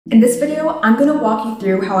In this video, I'm gonna walk you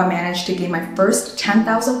through how I managed to gain my first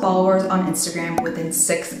 10,000 followers on Instagram within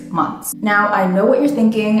 6 months. Now, I know what you're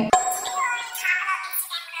thinking.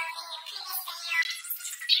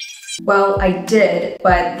 Well, I did,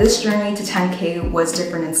 but this journey to 10K was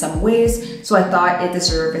different in some ways, so I thought it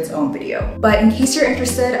deserved its own video. But in case you're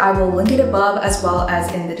interested, I will link it above as well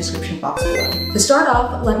as in the description box below. To start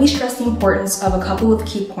off, let me stress the importance of a couple of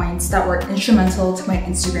key points that were instrumental to my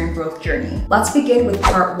Instagram growth journey. Let's begin with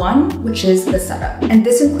part 1, which is the setup. And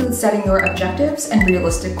this includes setting your objectives and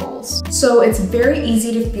realistic goals. So it's very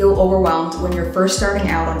easy to feel overwhelmed when you're first starting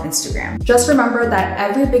out on Instagram. Just remember that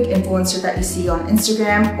every big influencer that you see on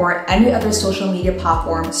Instagram or any other social media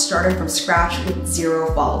platform started from scratch with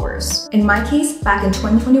 0 followers. In my case, back in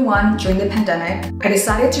 2021, during the pandemic, I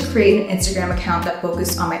decided to create an Instagram account that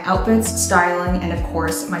focused on my outfits, styling, and of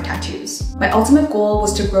course, my tattoos. My ultimate goal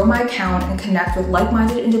was to grow my account and connect with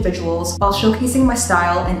like-minded individuals while showcasing my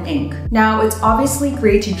style in ink. Now, it's obviously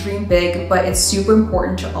great to dream big, but it's super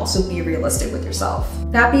important to also be realistic with yourself.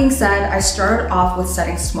 That being said, I started off with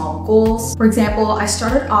setting small goals. For example, I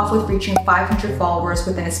started off with reaching 500 followers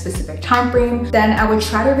within a specific time frame. Then I would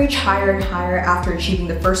try to reach higher and higher after achieving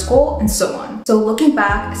the first goal, and so on. So looking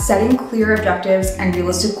back, setting clear objectives and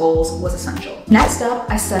realistic goals was essential. Next up,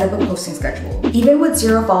 I set up a posting schedule. Even with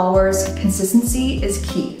 0 followers, consistency is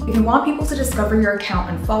key. If you want people to discover your account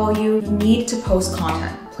and follow you, you need to post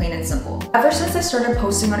content. Plain and simple. Ever since I started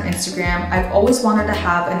posting on Instagram, I've always wanted to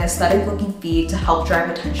have an aesthetic looking feed to help drive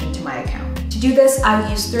attention to my account. To do this, I would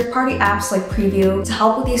use third-party apps like Preview to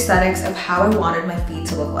help with the aesthetics of how I wanted my feed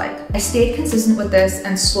to look like. I stayed consistent with this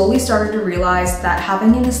and slowly started to realize that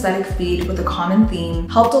having an aesthetic feed with a common theme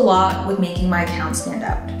helped a lot with making my account stand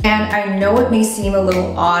out. And I know it may seem a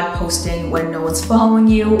little odd posting when no one's following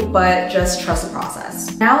you, but just trust the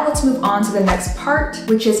process. Now let's move on to the next part,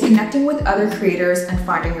 which is connecting with other creators and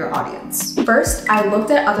finding your audience. First, I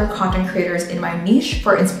looked at other content creators in my niche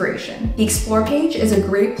for inspiration. The Explore page is a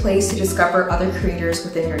great place to discover other creators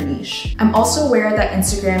within your niche. I'm also aware that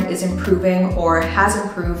Instagram is improving or has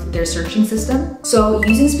improved their searching system, so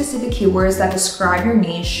using specific keywords that describe your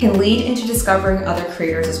niche can lead into discovering other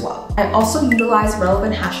creators as well. I also utilize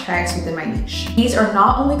relevant hashtags within my niche. These are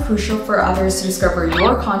not only crucial for others to discover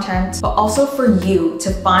your content, but also for you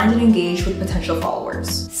to find and engage with potential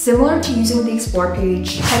followers. Similar to using the Explore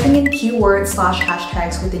page, typing in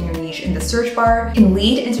keywords/hashtags within your niche in the search bar can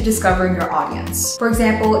lead into discovering your audience. For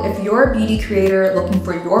example, if you're a beauty creator looking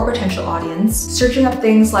for your potential audience, searching up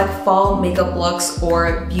things like fall makeup looks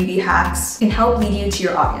or beauty hacks can help lead you to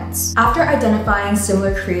your audience. After identifying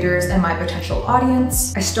similar creators and my potential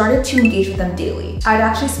audience, I started to engage with them daily. I'd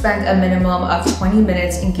actually spend a minimum of 20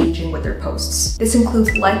 minutes engaging with their posts. This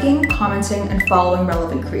includes liking, commenting, and following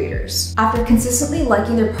relevant creators. After consistently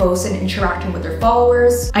liking their posts and interacting with their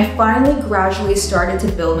followers, I finally gradually started to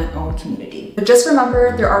build my own community. But just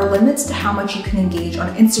remember, there are limits to how much you can engage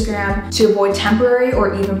on Instagram to avoid temporary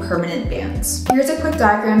or even permanent bans. Here's a quick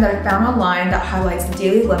diagram that I found online that highlights the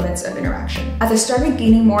daily limits of interaction. As I started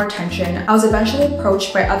gaining more attention, I was eventually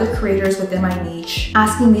approached by other creators within my niche,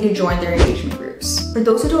 asking me to join their engagement groups. For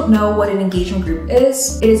those who don't know what an engagement group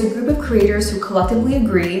is, it is a group of creators who collectively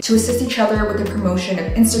agree to assist each other with the promotion of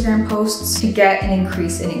Instagram posts to get an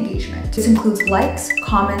increase in engagement. This includes likes,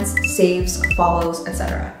 comments, saves, follows,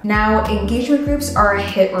 etc. Now, engagement groups are a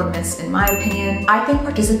hit or miss in my opinion. I think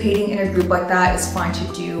participating in a group like that is fine to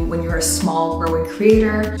do when you're a small growing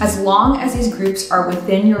creator, as long as these groups are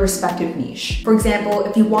within your respective niche. For example,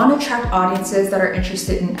 if you want to attract audiences that are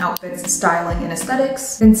interested in outfits, styling, and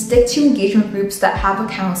aesthetics, then stick to engagement groups that have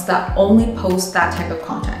accounts that only post that type of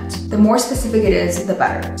content. The more specific it is, the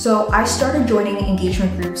better. So I started joining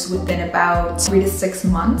engagement groups within about 3 to 6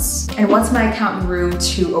 months. And once my account grew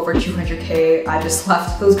to over 200K, I just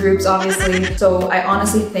left those groups, obviously. So I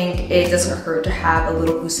honestly think it doesn't hurt to have a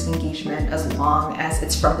little boost of engagement as long as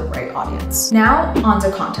it's from the right audience. Now, onto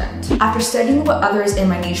content. After studying what others in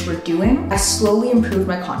my niche were doing, I slowly improved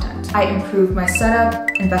my content. I improved my setup,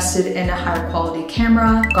 invested in a higher quality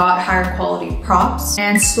camera, got higher quality props,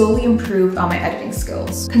 and slowly improved on my editing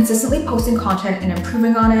skills. Consistently posting content and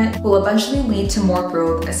improving on it will eventually lead to more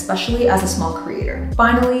growth, especially as a small creator.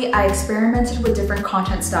 Finally, I experimented with different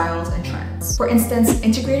content styles and trends. trends. For instance,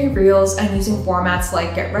 integrating Reels and using formats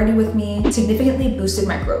like Get Ready With Me significantly boosted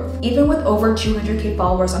my growth. Even with over 200K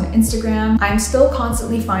followers on Instagram, I'm still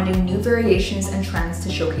constantly finding new variations and trends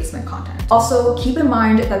to showcase my content. Also, keep in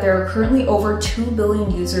mind that there are currently over 2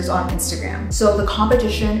 billion users on Instagram, so the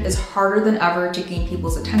competition is harder than ever to gain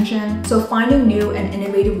people's attention. So finding new and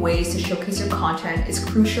innovative ways to showcase your content is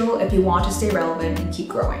crucial if you want to stay relevant and keep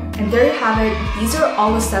growing. And there you have it. These are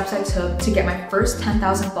all the steps I took to get my first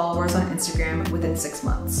 10,000 followers on Instagram within 6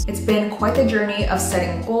 months. It's been quite the journey of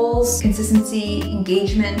setting goals, consistency,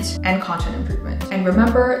 engagement, and content improvement. And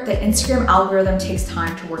remember, the Instagram algorithm takes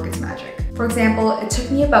time to work its magic. For example, it took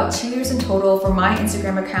me about 2 years in total for my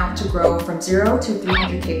Instagram account to grow from 0 to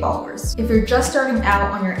 300K followers. If you're just starting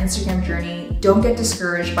out on your Instagram journey, don't get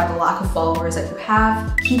discouraged by the lack of followers that you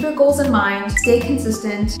have. Keep your goals in mind, stay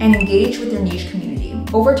consistent, and engage with your niche community.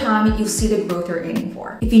 Over time, you'll see the growth you're aiming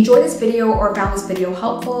for. If you enjoyed this video or found this video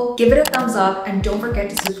helpful, give it a thumbs up and don't forget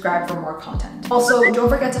to subscribe for more content. Also, don't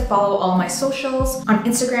forget to follow all my socials on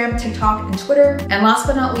Instagram, TikTok, and Twitter. And last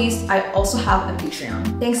but not least, I also have a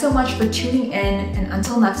Patreon. Thanks so much for tuning in, and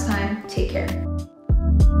until next time, take care.